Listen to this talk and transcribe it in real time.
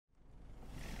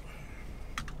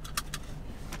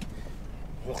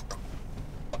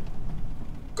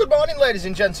Good morning, ladies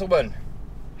and gentlemen.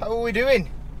 How are we doing?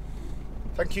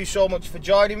 Thank you so much for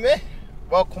joining me.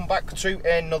 Welcome back to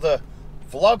another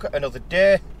vlog, another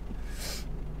day.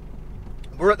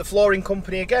 We're at the flooring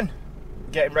company again,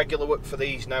 getting regular work for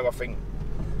these now. I think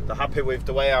they're happy with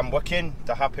the way I'm working,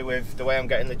 they're happy with the way I'm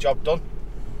getting the job done.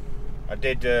 I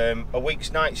did a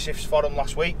week's night shifts for them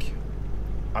last week.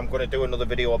 I'm going to do another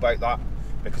video about that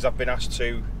because I've been asked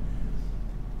to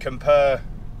compare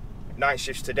night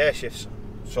shifts to day shifts.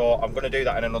 So I'm going to do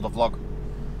that in another vlog.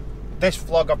 This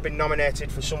vlog I've been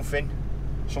nominated for something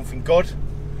good. So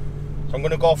I'm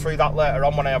going to go through that later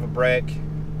on when I have a break.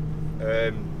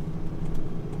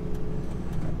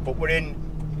 But we're in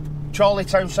Chorley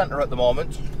Town Centre at the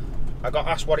moment. I got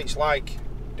asked what it's like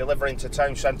delivering to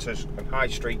town centres and high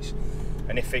streets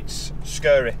and if it's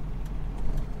scary.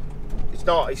 It's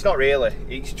not really.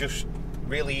 It's just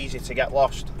really easy to get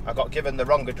lost. I got given the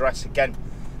wrong address again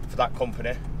for that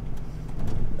company.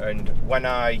 And when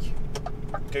I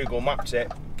Google Mapped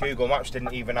it, Google Maps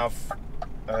didn't even have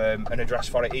an address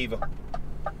for it either.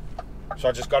 So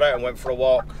I just got out and went for a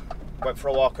walk. Went for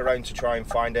a walk around to try and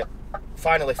find it.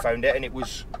 Finally found it, and it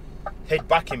was hid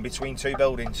back in between two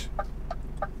buildings.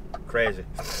 Crazy.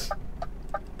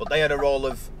 But they had a roll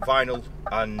of vinyl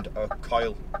and a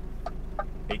coil.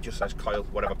 It just says coil,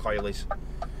 whatever coil is.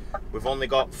 We've only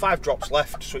got 5 drops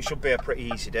left, so it should be a pretty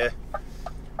easy day.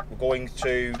 We're going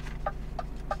to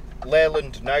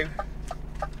Leyland now,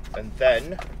 and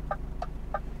then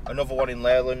another one in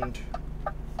Leyland,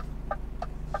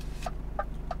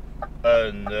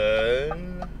 and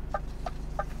then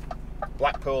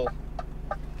Blackpool,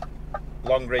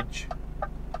 Longridge,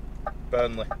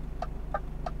 Burnley.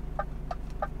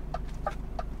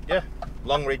 Yeah,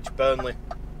 Longridge, Burnley,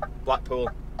 Blackpool.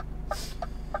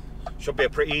 Should be a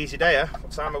pretty easy day, eh?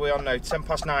 What time are we on now? 10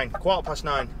 past 9, quarter past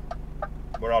 9.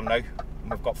 We're on now, and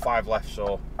we've got 5 left,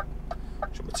 so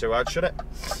shouldn't be too hard, should it?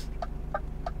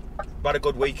 Had a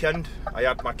good weekend. I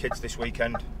had my kids this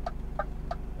weekend.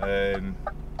 I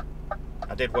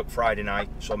did work Friday night,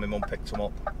 so my mum picked them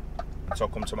up and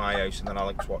took them to my house, and then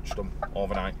Alex watched them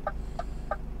overnight.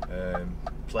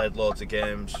 Played loads of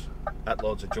games, ate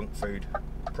loads of junk food,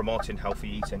 promoting healthy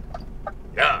eating.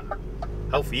 Yeah,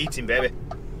 healthy eating, baby.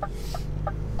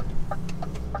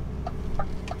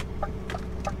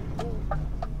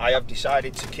 I have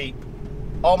decided to keep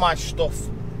all my stuff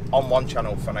on one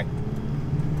channel for now.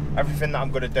 Everything that I'm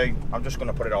going to do, I'm just going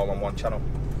to put it all on one channel.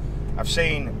 I've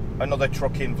seen another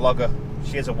trucking vlogger.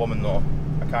 She is a woman though,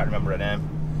 I can't remember her name,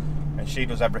 and she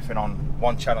does everything on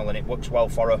one channel and it works well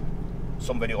for her.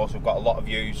 Some videos have got a lot of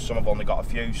views, some have only got a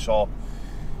few, so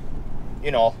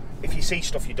you know, if you see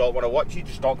stuff you don't want to watch, you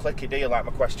just don't click it, do you? Like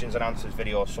my questions and answers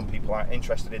videos, some people aren't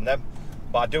interested in them,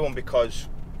 but I do them because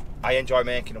I enjoy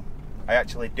making them. I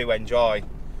actually do enjoy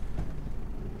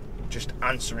just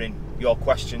answering your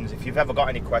questions. If you've ever got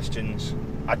any questions,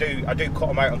 I do cut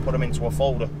them out and put them into a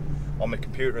folder on my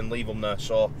computer and leave them there.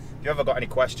 So if you've ever got any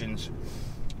questions,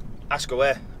 ask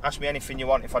away. Ask me anything you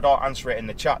want. If I don't answer it in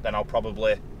the chat, then I'll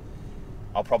probably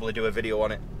do a video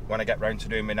on it when I get round to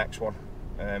doing my next one.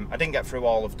 I didn't get through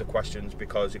all of the questions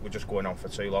because it was just going on for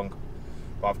too long,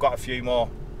 but I've got a few more.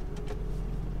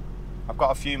 I've got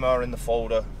a few more in the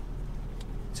folder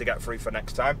to get through for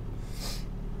next time.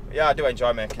 But yeah, I do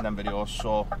enjoy making them videos,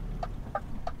 so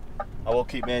I will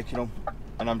keep making them,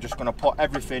 and I'm just going to put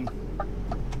everything.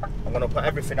 I'm going to put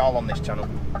everything all on this channel,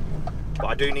 but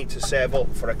I do need to save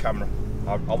up for a camera.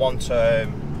 I want a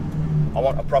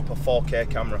proper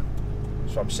 4K camera,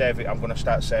 so I'm going to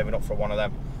start saving up for one of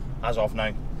them as of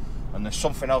now. And there's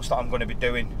something else that I'm going to be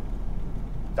doing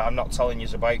that I'm not telling you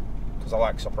about because I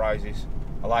like surprises.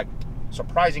 I like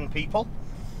surprising people.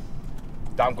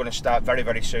 That I'm going to start very,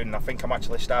 very soon, and I think I'm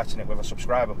actually starting it with a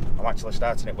subscriber. I'm actually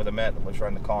starting it with a mate that lives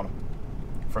around the corner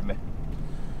from me.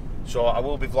 So I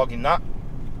will be vlogging that.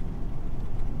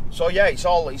 So yeah, it's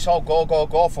all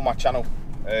go for my channel.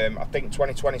 I think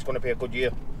 2020 is going to be a good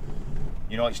year.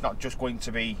 You know, it's not just going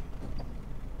to be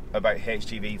about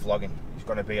HTV vlogging. It's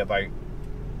going to be about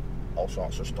all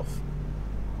sorts of stuff.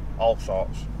 All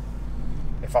sorts.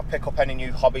 If I pick up any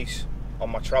new hobbies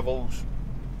on my travels,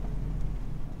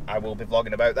 I will be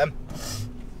vlogging about them.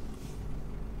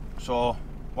 So,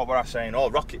 what were I saying? Oh,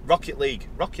 Rocket League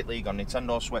on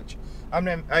Nintendo Switch. How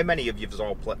many of you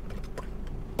all play?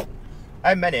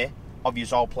 How many of you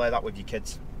all play that with your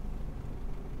kids?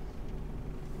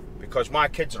 Because my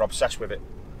kids are obsessed with it,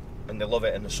 and they love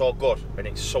it, and they're so good, and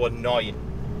it's so annoying.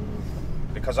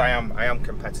 Because I am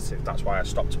competitive. That's why I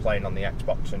stopped playing on the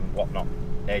Xbox and whatnot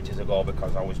ages ago,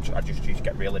 because I just used to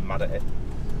get really mad at it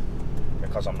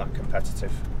because I'm that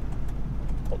competitive.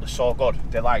 but they're so good.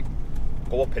 They like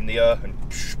go up in the air and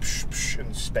psh, psh, psh,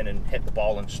 and spin and hit the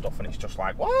ball and stuff, and it's just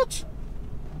like, what?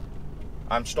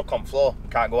 I'm stuck on floor,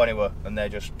 can't go anywhere, and they're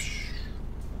just psh,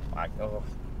 like, oh,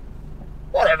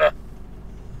 whatever.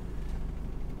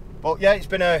 But yeah, it's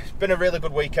been a really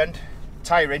good weekend.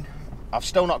 Tiring. I've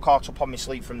still not caught up on my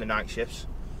sleep from the night shifts.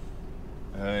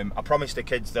 I promised the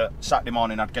kids that Saturday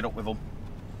morning I'd get up with them,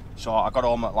 so I got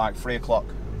home at like 3 o'clock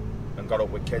and got up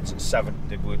with kids at 7.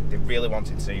 They really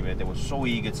wanted to see me. They were so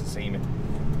eager to see me.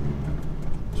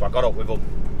 So I got up with them.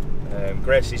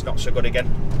 Gracie's not so good again.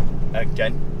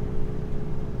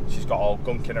 She's got all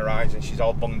gunk in her eyes and she's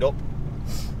all bunged up.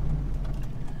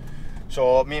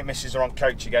 So me and Mrs are on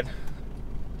couch again,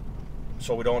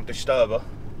 so we don't disturb her,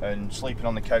 and sleeping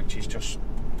on the couch is just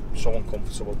so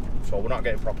uncomfortable. So we're not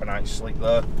getting proper night's sleep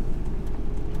there.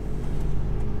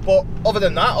 But other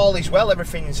than that, all is well,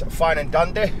 everything's fine and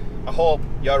dandy. I hope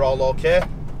you're all okay.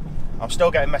 I'm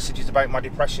still getting messages about my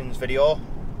depression video,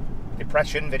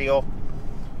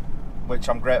 which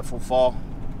I'm grateful for.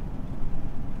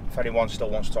 If anyone still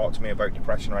wants to talk to me about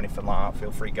depression or anything like that,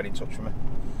 feel free to get in touch with me.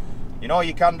 You know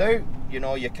you can do, you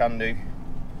know you can do.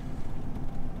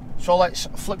 So let's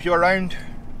flip you around,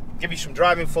 give you some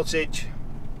driving footage,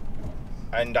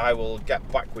 and I will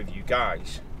get back with you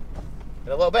guys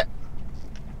in a little bit.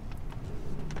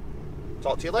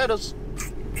 Talk to you later.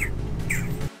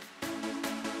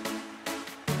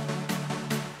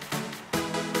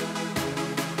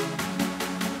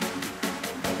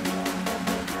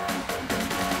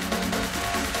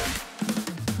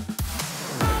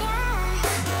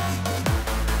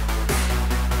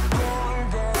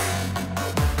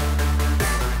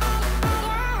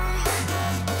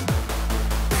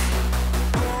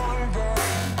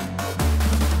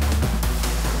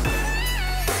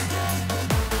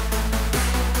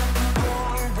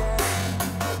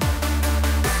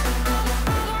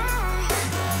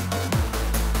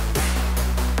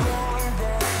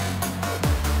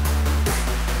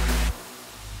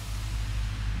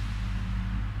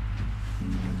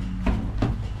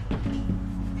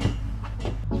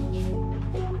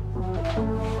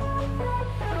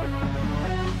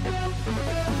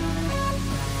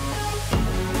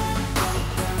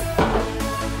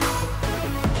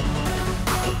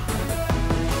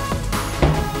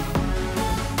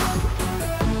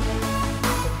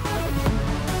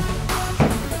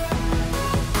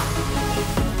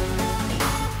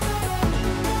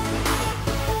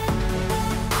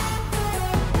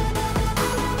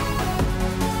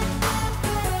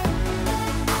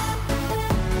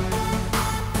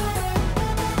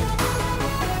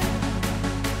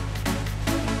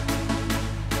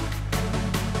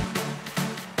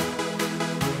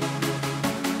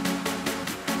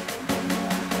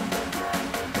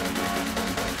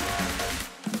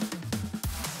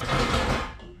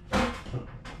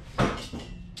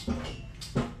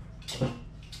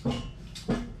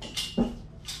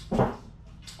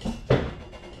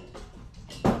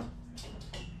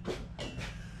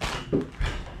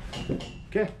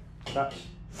 Okay, that's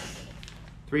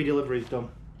 3 deliveries done,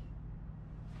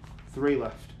 3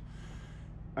 left,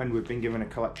 and we've been given a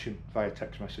collection via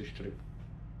text message to do.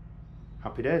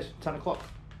 Happy days, 10 o'clock.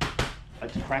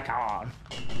 Let's crack on.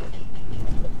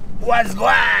 What's going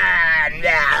on?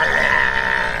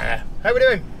 How we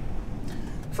doing?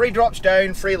 3 drops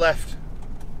down, 3 left.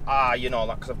 Ah, you know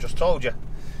that because I've just told you.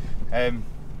 We're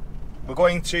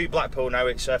going to Blackpool now.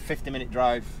 It's a 50-minute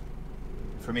drive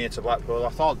from here to Blackpool. I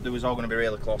thought they was all going to be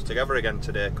really close together again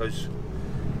today because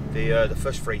the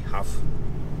first 3 have.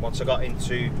 Once I got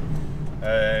into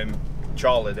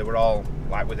Charlie, they were all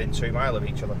like within 2 miles of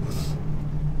each other.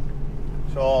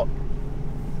 So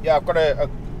yeah, I've got a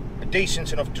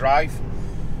decent enough drive.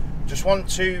 Just want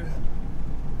to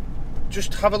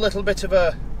have a little bit of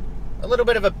a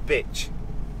bitch.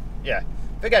 Yeah,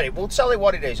 forget it. We'll tell it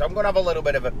what it is. I'm going to have a little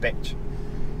bit of a bitch.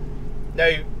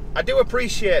 Now, I do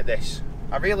appreciate this.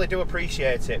 I really do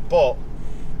appreciate it, but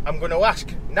I'm going to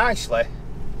ask nicely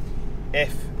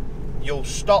if you'll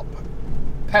stop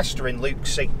pestering Luke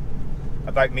C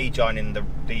about me joining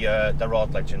the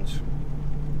Road Legends.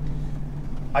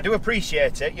 I do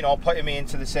appreciate it, you know, putting me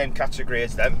into the same category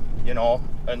as them, you know,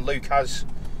 and Luke has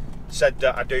said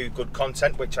that I do good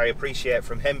content, which I appreciate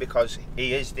from him because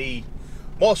he is the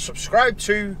most subscribed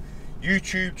to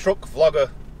YouTube truck vlogger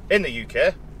in the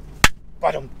UK.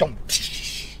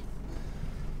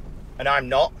 And I'm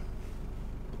not.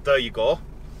 There you go.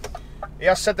 He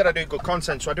has said that I do good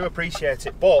content, so I do appreciate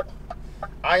it, but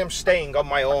I am staying on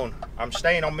my own. I'm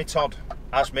staying on my Todd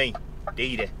as me,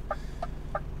 DD.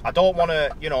 I don't want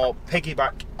to, you know,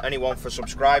 piggyback anyone for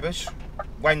subscribers.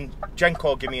 when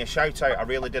JENKO gave me a shout out, I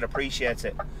really did appreciate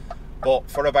it. But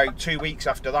for about 2 weeks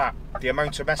after that, the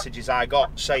amount of messages I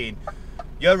got saying,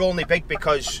 you're only big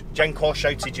because JENKO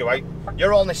shouted you out.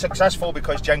 You're only successful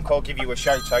because JENKO gave you a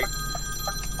shout out.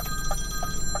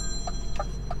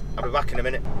 I'll be back in a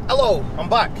minute. Hello, I'm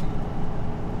back.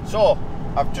 So,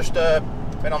 I've just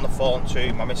been on the phone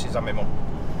to my missus and my mum.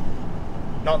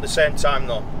 Not at the same time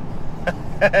though.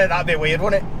 That'd be weird,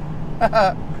 wouldn't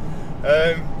it?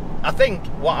 I think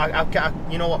what I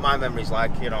you know what my memory's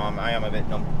like. You know, I am a bit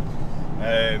numb.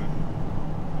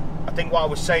 I think what I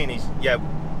was saying is, yeah,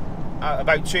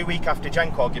 about 2 weeks after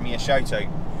JENKO gave me a shout out,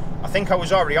 I think I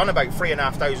was already on about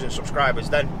 3,500 subscribers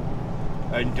then.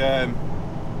 And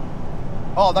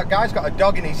oh, that guy's got a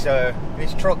dog in his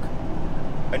truck,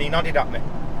 and he nodded at me.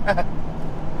 I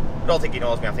don't think he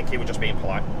knows me. I think he was just being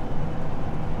polite.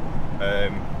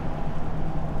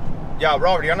 Yeah, we're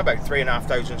already on about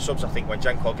 3,500 subs, I think, when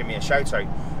JENKO gave me a shout out,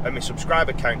 and my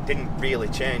subscriber count didn't really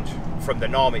change from the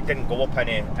norm. It didn't go up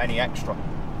any extra.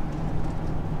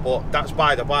 But that's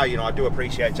by the by. You know, I do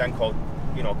appreciate JENKO,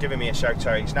 you know, giving me a shout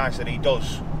out. It's nice that he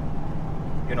does,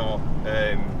 you know,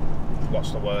 what's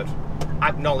the word,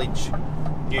 acknowledge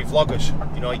new vloggers.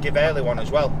 You know, he gave Hayley one as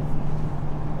well.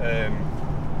 And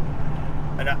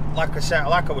like I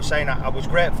was saying, I was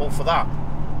grateful for that.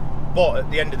 But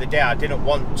at the end of the day, I didn't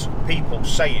want people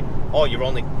saying, "Oh, you're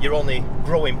only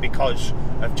growing because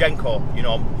of JENKO." You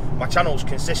know, my channel's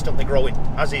consistently growing,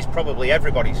 as is probably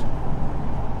everybody's.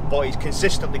 But it's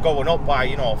consistently going up by,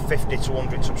 you know, 50 to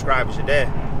 100 subscribers a day,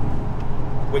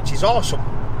 which is awesome.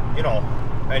 You know,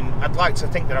 and I'd like to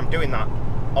think that I'm doing that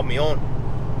on my own.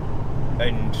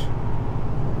 And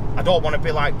I don't want to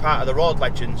be like part of the road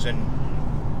legends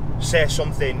and say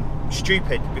something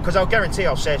stupid, because I'll guarantee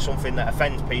I'll say something that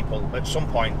offends people at some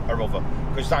point or other,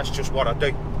 because that's just what I do.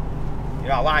 You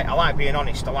know, I like being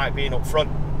honest, I like being upfront,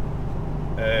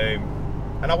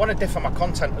 and I want to differ my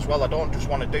content as well. I don't just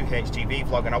want to do HGV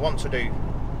vlogging. I want to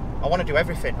do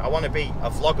everything. I want to be a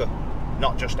vlogger,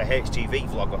 not just a HGV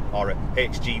vlogger or a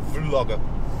HG vlogger.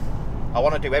 I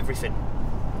want to do everything.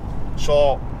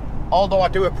 So, although I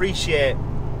do appreciate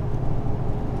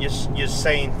you're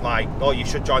saying like, oh, you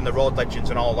should join the road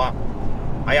legends and all that,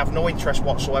 I have no interest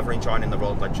whatsoever in joining the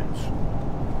road legends.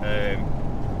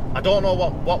 I don't know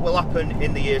what will happen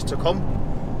in the years to come.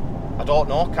 I don't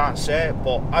know, can't say,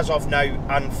 but as of now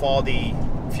and for the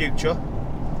future,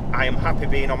 I am happy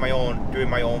being on my own, doing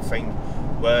my own thing,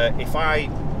 where if I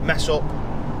mess up,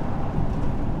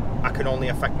 I can only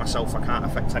affect myself, I can't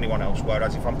affect anyone else.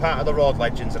 Whereas if I'm part of the road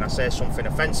legends and I say something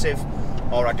offensive,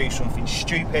 or I do something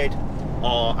stupid,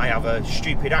 or I have a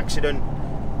stupid accident,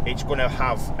 it's going to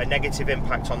have a negative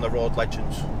impact on the road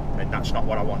legends, and that's not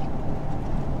what I want.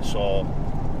 So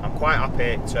I'm quite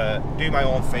happy to do my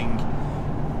own thing,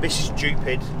 be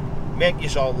stupid, make you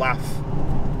all laugh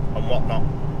and whatnot.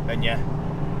 And yeah,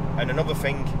 and another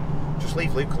thing, just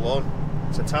leave Luke alone.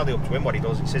 It's entirely up to him what he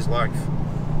does. It's his life.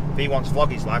 If he wants to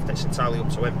vlog his life, that's entirely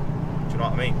up to him. Do you know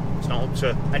what I mean? It's not up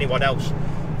to anyone else.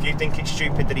 If you think it's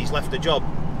stupid that he's left the job,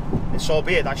 and so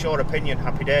be it, that's your opinion,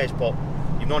 happy days, but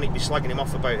you don't need to be slagging him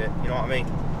off about it, you know what I mean?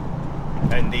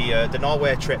 And the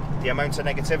Norway trip, the amount of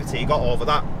negativity he got over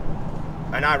that,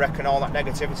 and I reckon all that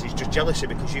negativity is just jealousy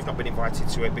because you've not been invited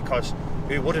to it, because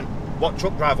who wouldn't? What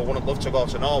truck driver wouldn't love to go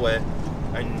to Norway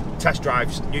and test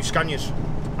drive new Scanias?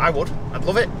 I would, I'd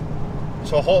love it.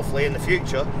 So hopefully in the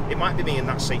future, it might be me in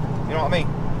that seat, you know what I mean?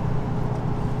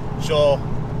 So,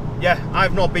 yeah, I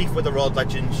have no beef with the road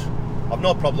legends, I've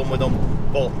no problem with them,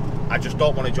 but I just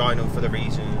don't want to join them for the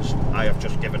reasons I have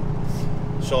just given.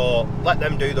 So let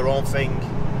them do their own thing.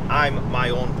 I'm my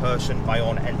own person, my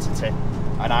own entity,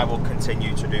 and I will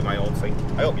continue to do my own thing.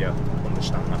 I hope you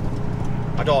understand that.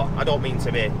 I don't mean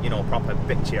to be, you know, proper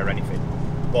bitchy or anything,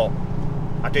 but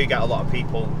I do get a lot of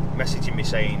people messaging me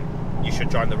saying you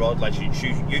should join the road legends,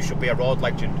 you should be a road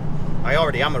legend. I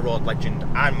already am a road legend.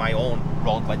 I'm my own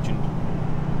road legend.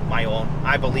 My own.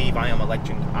 I believe I am a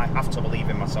legend. I have to believe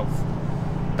in myself.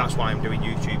 That's why I'm doing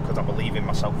YouTube, because I believe in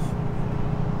myself,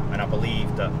 and I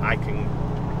believe that I can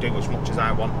do as much as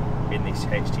I want in this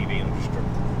HTV industry.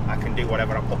 I can do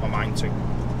whatever I put my mind to,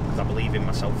 because I believe in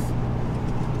myself.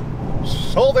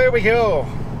 So there we go.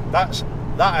 That's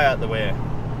that out of the way.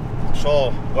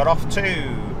 So we're off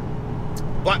to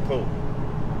Blackpool.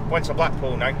 Went to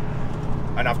Blackpool now,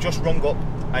 and I've just rung up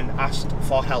and asked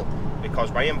for help,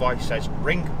 because my invoice says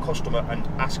ring customer and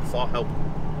ask for help.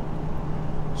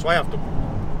 So I have done.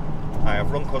 I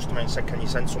have rung customer and said, can you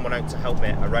send someone out to help me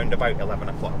around about 11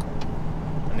 o'clock?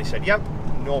 And they said, yep,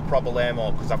 no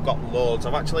problemo, because I've got loads.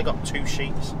 I've actually got 2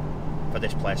 sheets for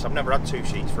this place. I've never had 2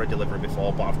 sheets for a delivery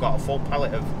before, but I've got a full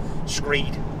pallet of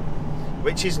screed,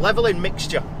 which is levelling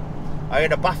mixture. I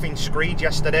had a bath in screed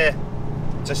yesterday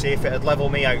to see if it would level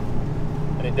me out,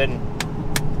 and it didn't.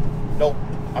 Nope,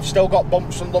 I've still got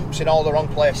bumps and lumps in all the wrong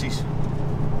places.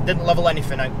 Didn't level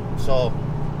anything out, so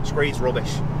screed's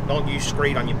rubbish. Don't use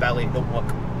screed on your belly, it don't work.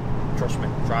 Trust me,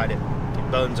 tried it.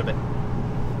 It burns a bit.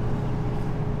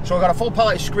 So we've got a full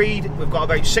pallet of screed, we've got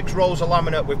about 6 rolls of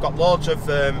laminate, we've got loads of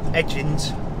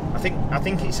edgings. I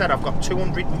think it said I've got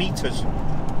 200 metres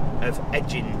of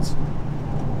edgings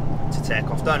to take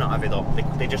off. They're not heavy though,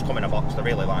 they just come in a box, they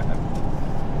really like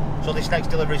them. So this next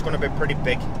delivery is going to be pretty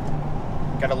big.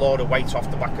 Get a load of weight off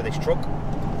the back of this truck.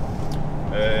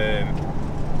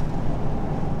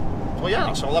 So yeah,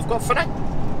 that's all I've got for now.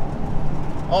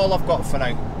 All I've got for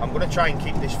now. I'm going to try and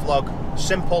keep this vlog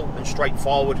simple and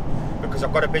straightforward because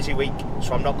I've got a busy week,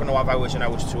 so I'm not going to have hours and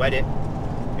hours to edit.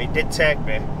 It did take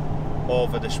me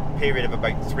over this period of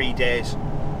about 3 days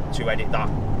to edit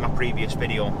my previous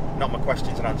video, not my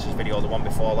questions and answers video, the one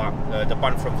before that, the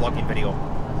ban from vlogging video.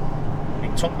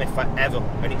 It took me forever,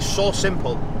 and it's so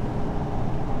simple,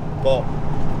 but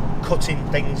cutting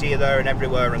things here, there and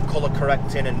everywhere, and colour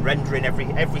correcting and rendering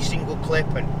every single clip,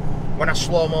 and when I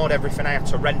slow-mo'd everything I had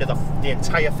to render the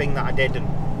entire thing that I did, and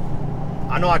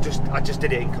I know I just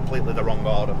did it in completely the wrong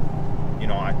order. You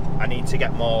know, I need to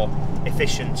get more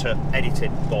efficient at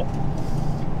editing, but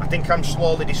I think I'm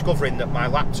slowly discovering that my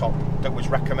laptop that was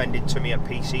recommended to me at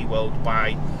PC World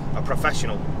by a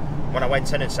professional, when I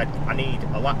went in and said I need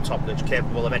a laptop that's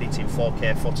capable of editing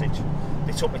 4K footage,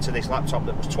 they took me to this laptop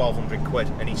that was 1,200 quid,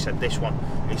 and he said this one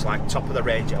is like top of the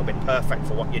range, it'll be perfect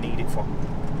for what you need it for.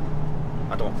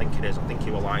 I don't think it is. I think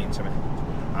you were lying to me.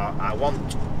 I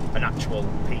want an actual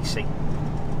PC.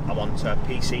 I want a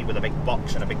PC with a big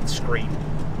box and a big screen,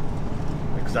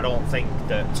 because I don't think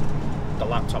that the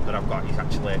laptop that I've got is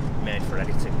actually made for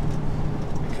editing,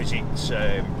 because it's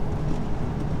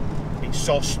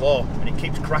so slow and it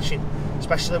keeps crashing,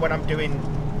 especially when I'm doing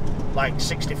like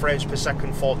 60 frames per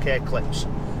second 4K clips,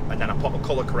 and then I put a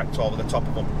colour corrector over the top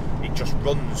of them. It just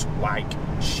runs like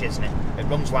shiznit. It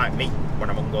runs like me when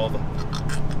I'm hungover.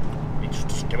 It just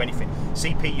doesn't do anything.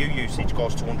 CPU usage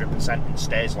goes to 100% and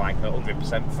stays like at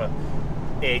 100% for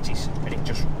ages, and it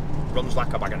just runs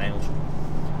like a bag of nails.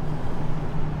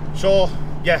 So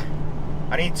yeah,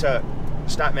 I need to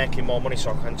start making more money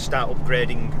so I can start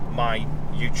upgrading my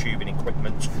YouTubing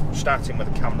equipment, starting with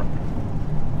a camera.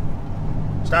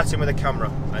 Starting with a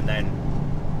camera, and then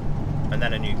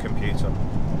a new computer,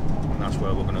 and that's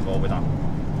where we're going to go with that.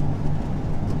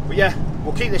 But yeah,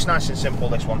 we'll keep this nice and simple,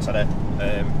 this one today.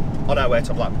 On our way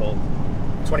to Blackpool,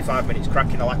 25 minutes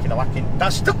cracking a lacking.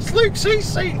 That's Luke C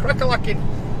saying crack a lacking.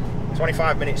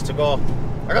 25 minutes to go.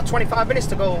 I got 25 minutes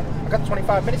to go. I got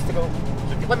 25 minutes to go.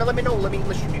 So if you let me know, let me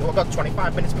listen to you. I've got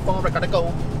 25 minutes before I gotta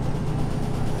go.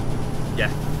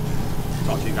 Yeah,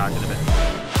 talk to you guys in a bit.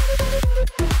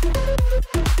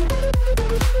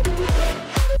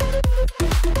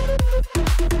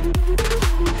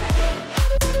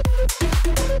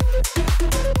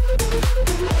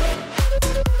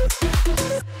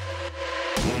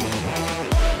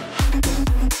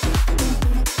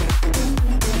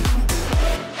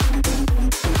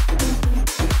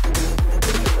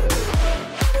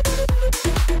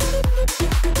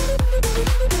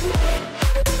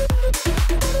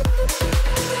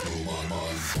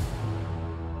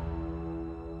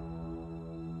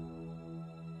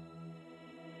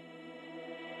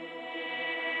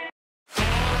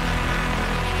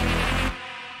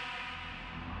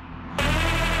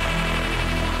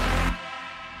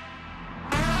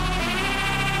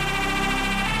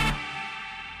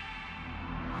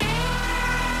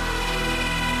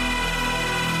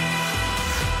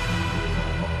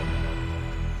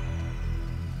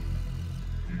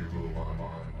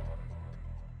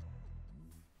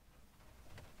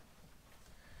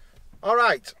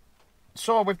 Alright,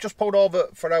 so we've just pulled over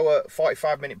for our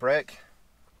 45-minute break.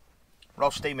 We're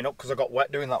all steaming up because I got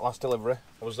wet doing that last delivery.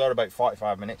 I was there about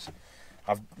 45 minutes.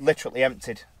 I've literally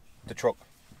emptied the truck.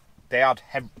 They had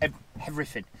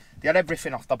everything. They had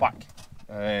everything off the back.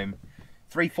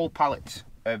 3 full pallets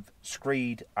of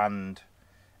screed and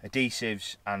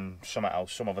adhesives and something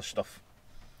else, some other stuff.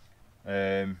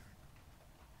 Yeah,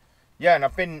 and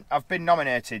I've been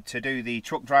nominated to do the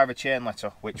truck driver chain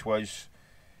letter, which was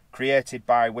created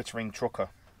by Wittering Trucker,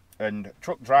 and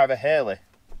truck driver Hayley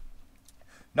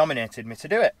nominated me to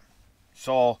do it.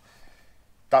 So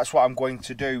that's what I'm going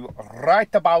to do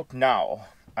right about now,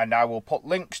 and I will put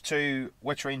links to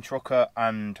Wittering Trucker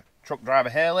and truck driver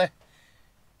Hayley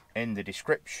in the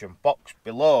description box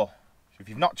below. So if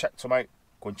you've not checked them out,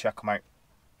 go and check them out.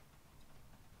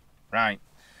 Right.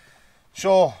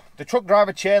 So, the truck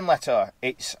driver chain letter,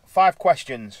 it's 5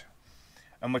 questions.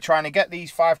 And we're trying to get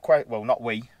these 5 questions, well, not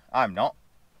we, I'm not,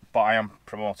 but I am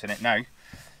promoting it now.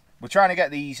 We're trying to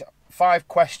get these 5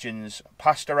 questions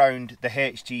passed around the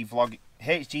HGV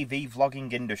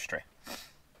vlogging industry.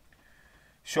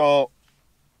 So,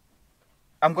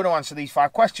 I'm going to answer these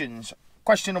 5 questions.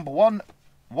 Question number 1,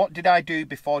 what did I do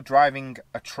before driving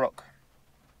a truck?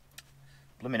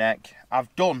 Blimmin' heck,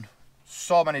 I've done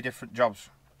so many different jobs.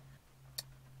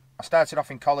 I started off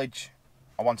in college,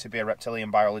 I wanted to be a reptilian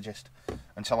biologist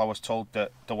until I was told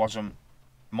that there wasn't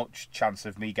much chance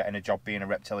of me getting a job being a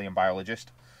reptilian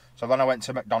biologist. So then I went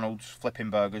to McDonald's flipping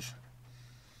burgers.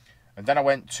 And then I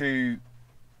went to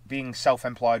being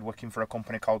self-employed working for a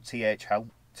company called THL.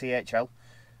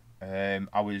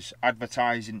 I was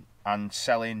advertising and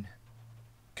selling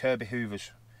Kirby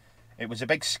Hoovers. It was a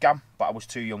big scam, but I was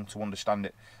too young to understand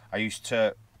it. I used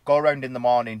to go around in the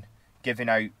morning giving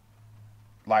out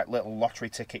like little lottery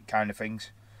ticket kind of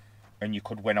things, and you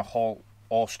could win a whole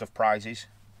host of prizes,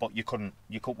 but you couldn't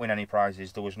win any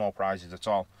prizes. There was no prizes at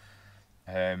all.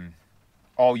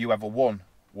 All you ever won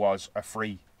was a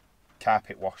free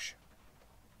carpet wash.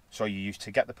 So you used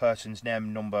to get the person's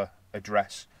name, number,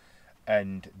 address,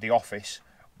 and the office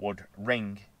would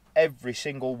ring every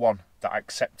single one that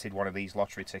accepted one of these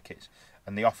lottery tickets,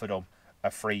 and they offered them a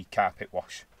free carpet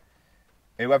wash.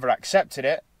 Whoever accepted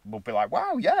it would be like,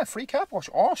 wow, yeah, free carpet wash,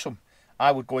 awesome.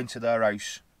 I would go into their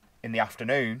house in the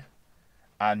afternoon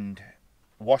and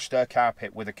wash their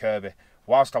carpet with a Kirby.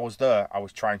 Whilst I was there, I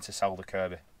was trying to sell the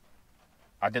Kirby.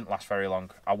 I didn't last very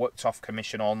long. I worked off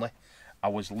commission only. I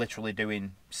was literally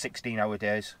doing 16-hour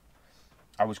days.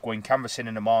 I was going canvassing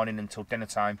in the morning until dinner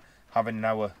time, having an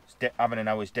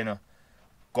hour's dinner,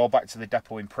 go back to the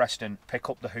depot in Preston, pick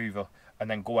up the Hoover, and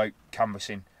then go out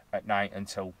canvassing at night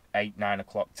until 8, 9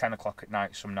 o'clock, 10 o'clock at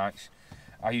night some nights.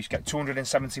 I used to get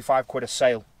 275 quid a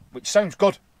sale, which sounds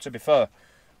good, to be fair,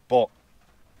 but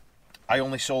I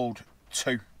only sold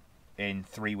 2 in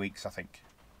 3 weeks, I think.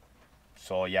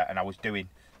 So yeah, and I was doing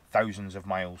thousands of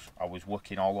miles. I was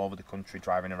working all over the country,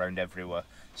 driving around everywhere,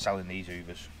 selling these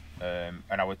Hoovers. And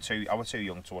I was too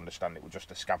young to understand it was just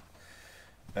a scam.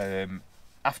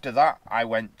 After that, I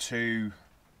went to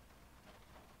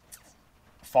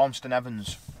Formston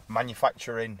Evans,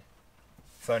 manufacturing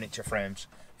furniture frames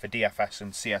for DFS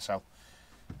and CSL.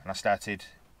 And I started,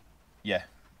 yeah,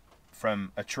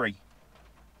 from a tree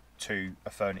to a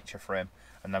furniture frame,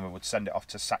 and then we would send it off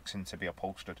to Saxon to be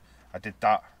upholstered. I did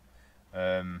that.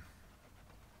 Then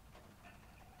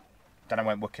I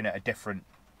went working at a different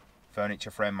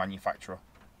furniture frame manufacturer,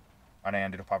 and I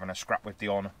ended up having a scrap with the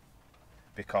owner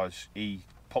because he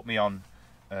put me on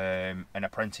an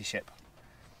apprenticeship,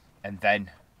 and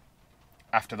then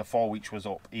after the 4 weeks was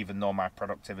up, even though my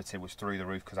productivity was through the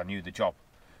roof because I knew the job,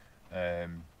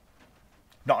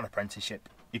 not an apprenticeship,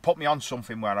 he put me on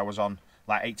something where I was on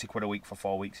like 80 quid a week for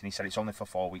 4 weeks, and he said it's only for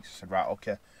 4 weeks. I said, right,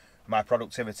 okay. My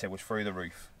productivity was through the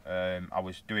roof. I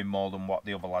was doing more than what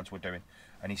the other lads were doing,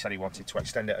 and he said he wanted to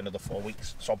extend it another 4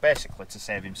 weeks, so basically to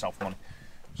save himself money.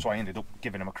 So I ended up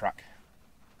giving him a crack.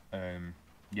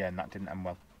 Yeah, and that didn't end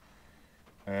well.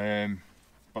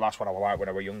 But that's what I was like when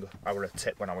I was younger. I was a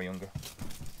tit when I was younger.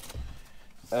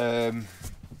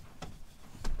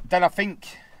 Then I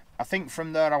think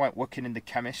from there I went working in the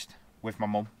chemist with my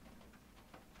mum.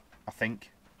 I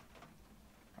think.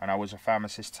 And I was a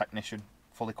pharmacist technician,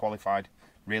 fully qualified,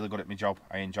 really good at my job.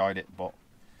 I enjoyed it, but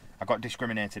I got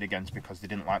discriminated against because they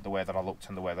didn't like the way that I looked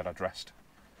and the way that I dressed.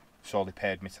 So they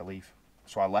paid me to leave.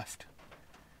 So I left.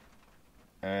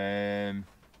 Then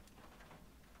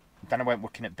I went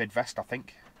working at Bidvest, I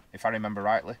think, if I remember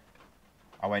rightly.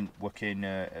 I went working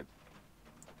at,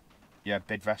 yeah,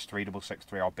 Bidvest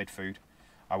 3663 or Bid Food.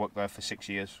 I worked there for 6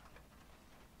 years.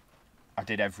 I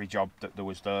did every job that there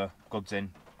was there. Goods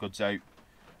in, goods out.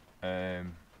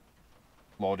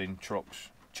 Loading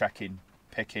trucks, checking,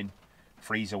 picking,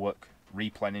 freezer work,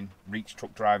 replenning, reach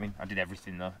truck driving. I did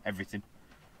everything there, everything.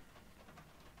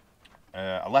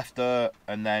 I left there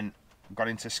and then got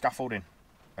into scaffolding,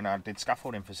 and I did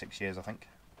scaffolding for 6 years, I think,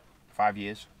 5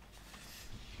 years,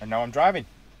 and now I'm driving.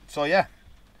 So yeah,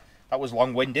 that was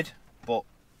long-winded, but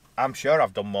I'm sure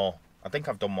I've done more. I think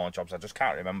I've done more jobs, I just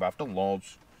can't remember. I've done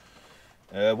loads.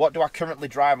 What do I currently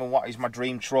drive and what is my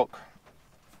dream truck?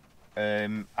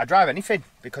 I drive anything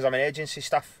because I'm an agency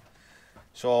staff.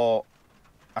 So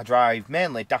I drive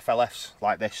mainly DAF LFs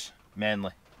like this,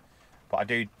 mainly. But I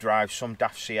do drive some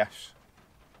DAF CFs.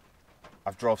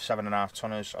 I've drove 7.5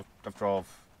 tonners. I've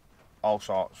drove all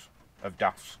sorts of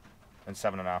DAFs and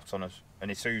 7.5 tonners and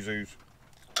Isuzus.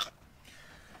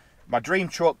 My dream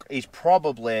truck is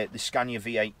probably the Scania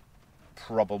V8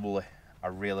 probably, I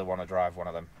really want to drive one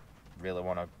of them. Really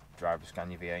want to drive a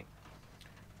Scania V8.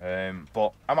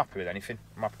 But I'm happy with anything.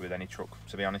 I'm happy with any truck,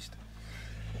 to be honest.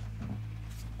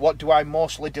 What do I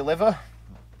mostly deliver?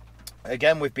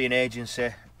 Again, with being agency,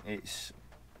 it's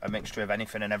a mixture of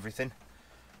anything and everything.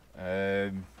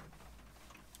 I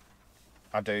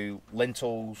do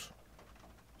lintels,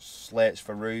 slates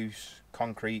for roofs,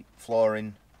 concrete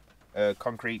flooring,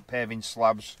 concrete paving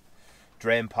slabs,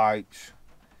 drain pipes,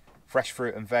 fresh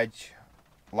fruit and veg,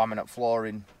 laminate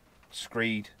flooring,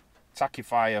 screed,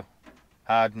 tackifier,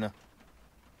 hardener,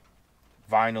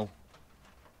 vinyl.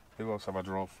 Who else have I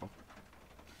drove for?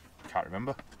 Can't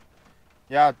remember.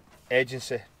 Yeah,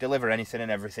 agency, deliver anything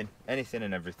and everything. Anything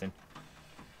and everything.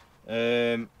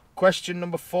 Question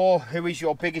number 4. Who is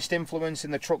your biggest influence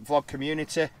in the truck vlog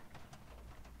community?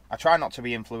 I try not to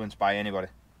be influenced by anybody.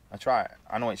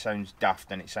 I know it sounds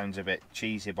daft and it sounds a bit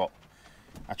cheesy, but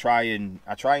I try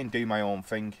and do my own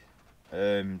thing.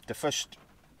 The first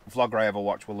vlogger I ever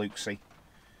watched was Luke C.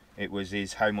 It was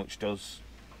his How Much Does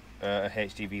a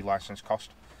HGV license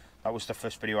cost. That was the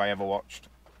first video I ever watched,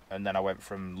 and then I went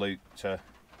from Luke to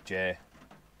Jay,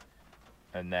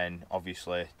 and then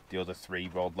obviously the other 3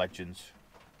 road legends.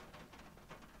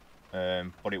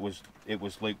 But it was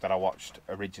Luke that I watched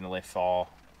originally for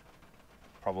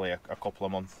probably a couple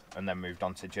of months, and then moved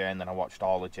on to Jay, and then I watched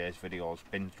all of Jay's videos,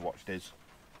 binge watched his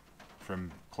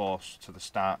from close to the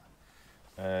start.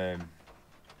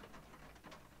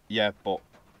 Yeah, but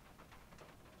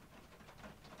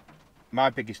my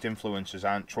biggest influencers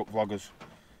aren't truck vloggers.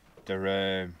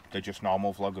 They're just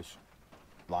normal vloggers,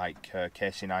 like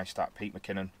Casey Neistat, Pete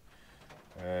McKinnon,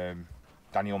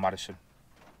 Daniel Madison.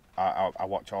 I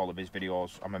watch all of his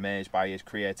videos. I'm amazed by his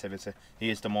creativity.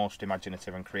 He is the most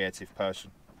imaginative and creative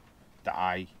person that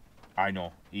I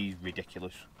know. He's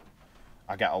ridiculous.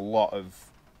 I get a lot of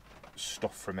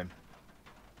stuff from him.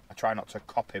 I try not to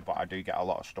copy, but I do get a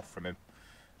lot of stuff from him.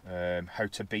 How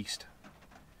to Beast.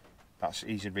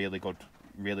 He's a really good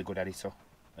editor.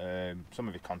 Some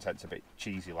of his content's a bit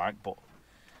cheesy like, but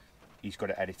he's good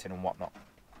at editing and whatnot.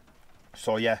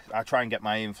 So yeah, I try and get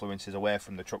my influences away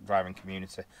from the truck driving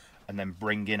community, and then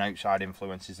bring in outside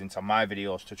influences into my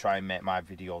videos to try and make my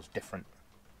videos different,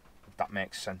 if that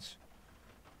makes sense.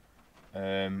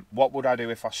 What would I do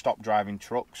if I stopped driving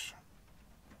trucks?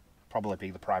 Probably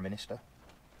be the Prime Minister,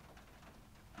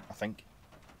 I think,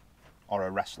 or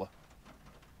a wrestler.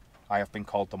 I have been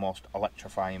called the most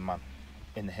electrifying man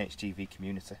in the HGV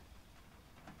community.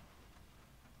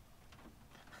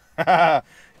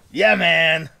 Yeah,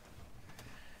 man.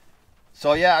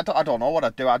 So yeah, I don't know what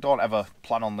I'd do. I don't ever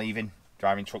plan on leaving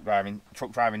truck driving,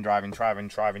 trucks.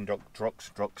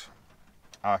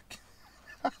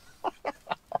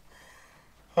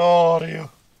 Oh dear.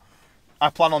 I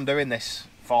plan on doing this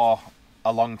for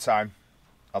a long time,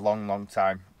 a long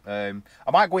time. I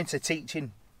might go into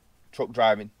teaching truck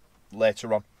driving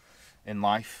later on in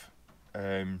life.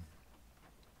 Yeah,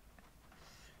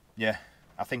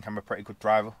 I think I'm a pretty good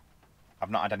driver. I've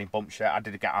not had any bumps yet. I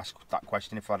did get asked that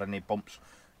question if I had any bumps.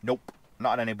 Nope,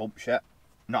 not had any bumps yet.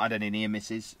 Not had any near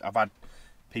misses. I've had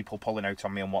people pulling out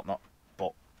on me and whatnot,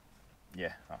 but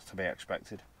yeah, that's to be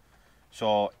expected.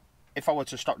 So if I were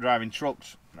to stop driving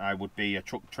trucks, I would be a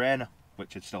truck trainer,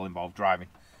 which would still involve driving.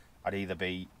 I'd either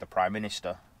be the Prime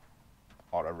Minister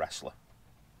or a wrestler.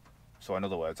 So in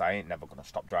other words, I ain't never going to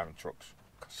stop driving trucks,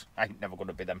 because I ain't never going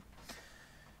to be them.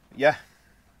 Yeah,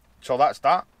 so that's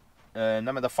that.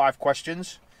 Them are the 5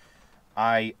 questions.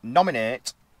 I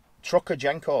nominate Trucker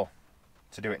JENKO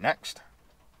to do it next.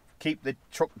 Keep the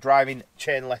truck driving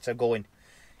chain letter going.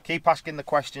 Keep asking the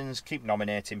questions, keep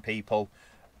nominating people,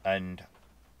 and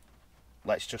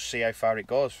let's just see how far it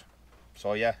goes.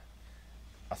 So yeah,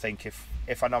 I think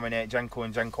if I nominate JENKO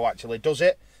and JENKO actually does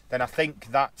it, then I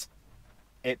think that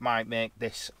it might make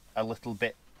this a little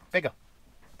bit bigger.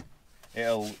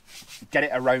 It'll get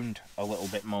it around a little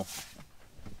bit more.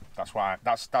 That's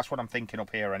what I'm thinking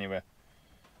up here anyway.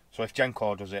 So if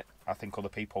JENKO does it, I think other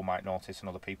people might notice and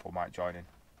other people might join in.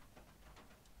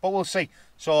 But we'll see.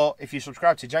 So if you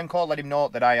subscribe to JENKO, let him know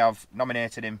that I have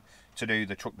nominated him to do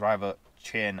the truck driver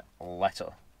chain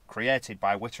letter, created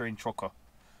by Wittering Trucker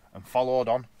and followed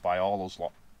on by all us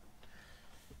lot.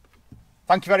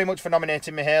 Thank you very much for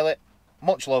nominating me, Hayley.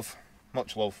 Much love,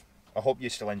 much love. I hope you're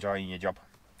still enjoying your job.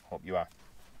 Hope you are.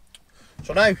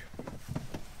 So now,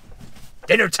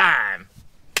 dinner time.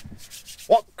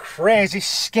 What crazy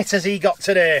skit has he got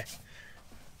today?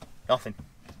 Nothing.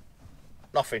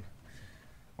 Nothing.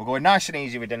 We're going nice and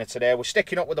easy with dinner today. We're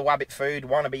sticking up with the wabbit food.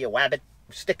 Wanna be a wabbit.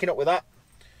 We're sticking up with that.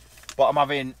 But I'm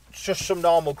having just some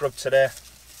normal grub today.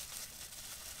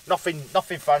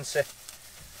 Nothing fancy.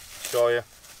 show you.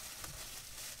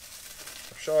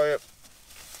 I'll show you.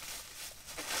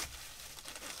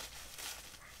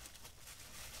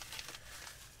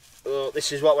 Oh,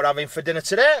 this is what we're having for dinner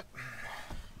today.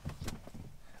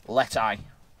 Let-eye.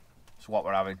 That's what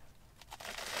we're having.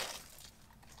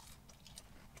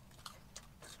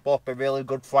 It's supposed to be really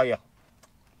good for you.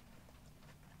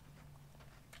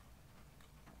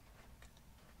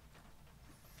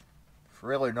 It's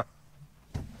really not.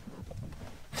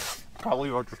 Can't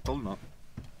believe I've just done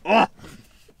that.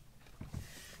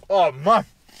 Oh man!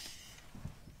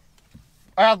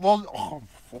 I had one. Oh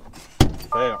fuck.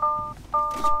 There.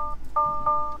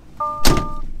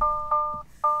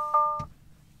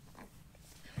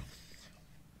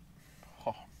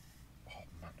 Oh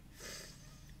man.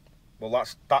 Well,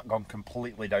 that's that gone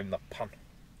completely down the pan.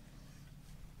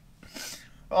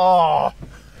 Oh.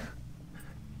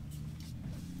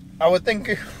 I was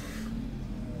thinking.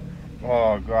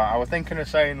 Oh god, I was thinking of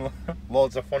saying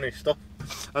loads of funny stuff,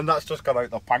 and that's just gone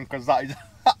out the pan because that is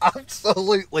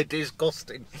absolutely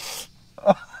disgusting.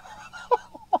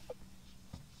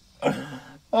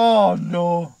 Oh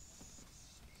no!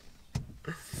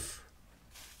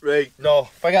 Right, no,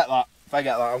 forget that.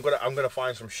 Forget that. I'm gonna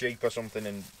find some sheep or something,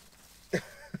 and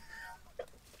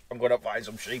I'm gonna find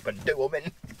some sheep and do them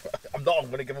in. I'm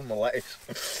gonna give them a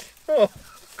lettuce. Oh,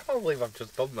 I can't believe I've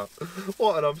just done that.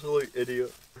 What an absolute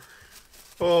idiot.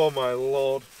 Oh my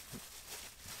lord.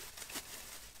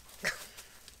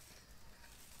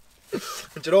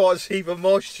 And do you know what's even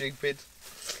more stupid?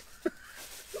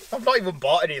 I've not even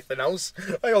bought anything else.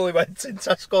 I only went in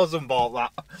Tesco's and bought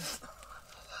that.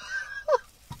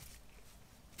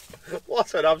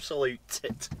 What an absolute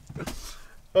tit.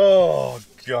 Oh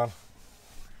god.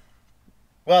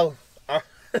 Well,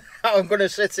 I'm going to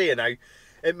sit here now, in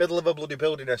the middle of a bloody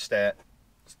building estate,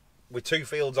 with 2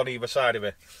 fields on either side of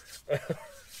me.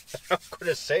 I'm going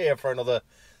to sit here for another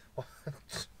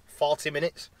 40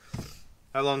 minutes.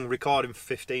 How long? Recording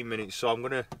 15 minutes, so I'm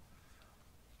going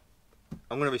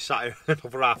to be sat here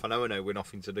another half an hour now with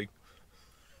nothing to do.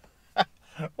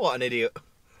 What an idiot.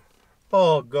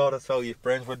 Oh god, I tell you, if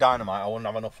brains were dynamite, I wouldn't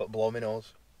have enough at blow my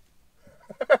nose.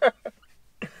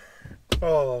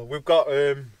 Oh, we've got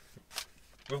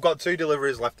 2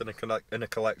 deliveries left in a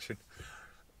collection.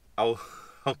 I'll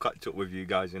catch up with you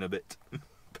guys in a bit.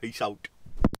 Peace out.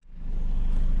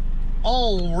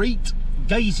 Alright,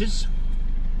 gazers,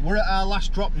 we're at our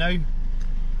last drop now,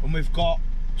 and we've got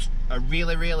a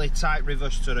really tight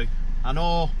reverse to do. I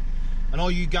know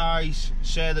you guys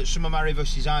say that some of my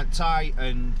reverses aren't tight,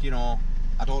 and you know,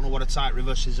 I don't know what a tight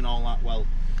reverse is and all that. Well,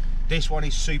 this one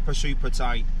is super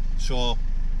tight, so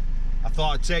I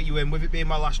thought I'd take you in. With it being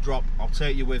my last drop, I'll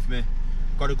take you with me.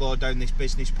 I've got to go down this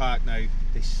business park now,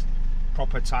 this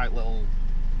proper tight little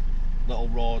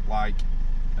road like,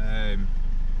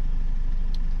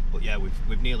 but yeah,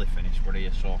 we've nearly finished. We're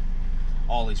here, so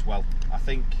all is well. I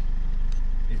think,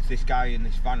 is this guy in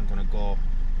this van gonna go?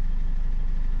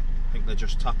 I think they're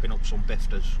just tapping up some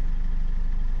bifters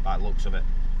by the looks of it.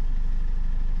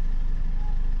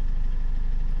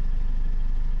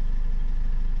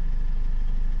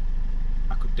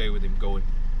 I could do with him going,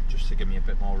 just to give me a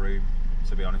bit more room,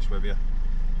 to be honest with you.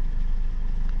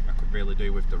 I could really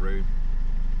do with the room.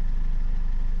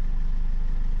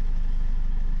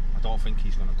 I don't think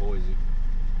he's going to go, is he?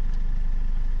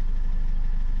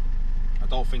 I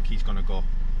don't think he's going to go.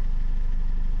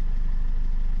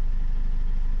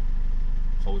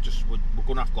 So we're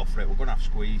going to have to go for it. We're going to have to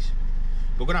squeeze.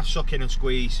 We're going to have to suck in and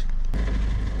squeeze.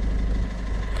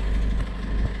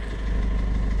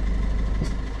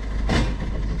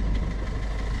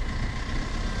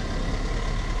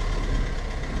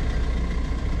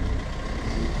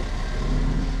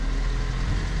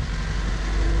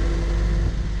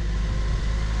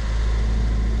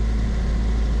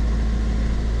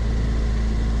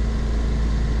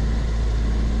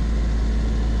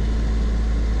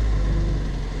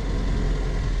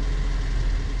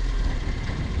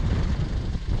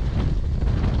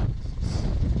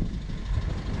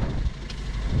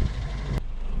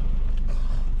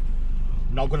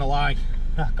 Not gonna lie,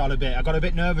 I got a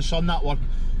bit nervous on that one.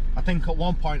 I think at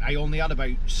one point I only had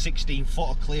about 16 foot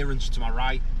of clearance to my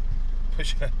right,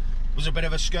 which was a bit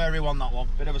of a scary one, that one,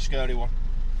 bit of a scary one.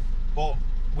 But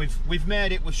we've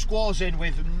made it with squaws in,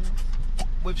 with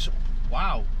some,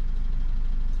 wow,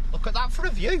 look at that for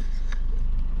a view.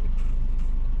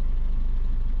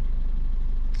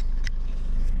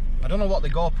 I don't know what the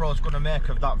GoPro's going to make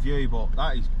of that view, but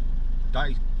that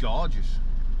is gorgeous.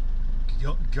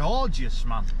 Gorgeous,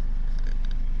 man.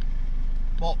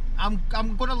 But I'm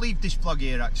gonna leave this vlog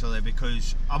here actually,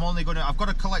 because I've got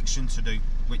a collection to do,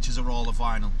 which is a roll of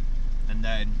vinyl, and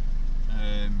then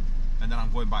and then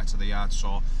I'm going back to the yard.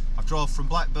 So I've drove from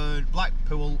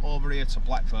Blackpool over here to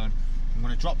Blackburn. I'm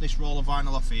going to drop this roll of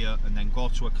vinyl off here and then go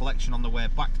to a collection on the way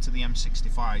back to the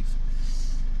M65,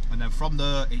 and then from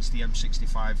there it's the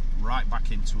M65 right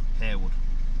back into Haywood.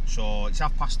 So it's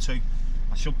 2:30.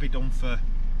 I should be done for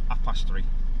 3:30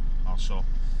 or so.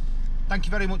 Thank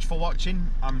you very much for watching.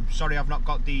 I'm sorry I've not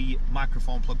got the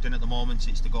microphone plugged in at the moment.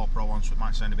 It's the GoPro one, so it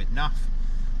might sound a bit naff.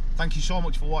 Thank you so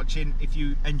much for watching. If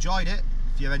you enjoyed it,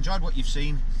 if you've enjoyed what you've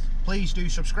seen, please do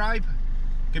subscribe.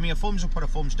 Give me a thumbs up or a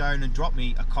thumbs down and drop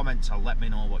me a comment to let me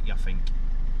know what you think.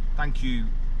 Thank you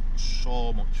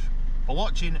so much for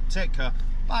watching. Take care.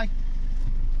 Bye.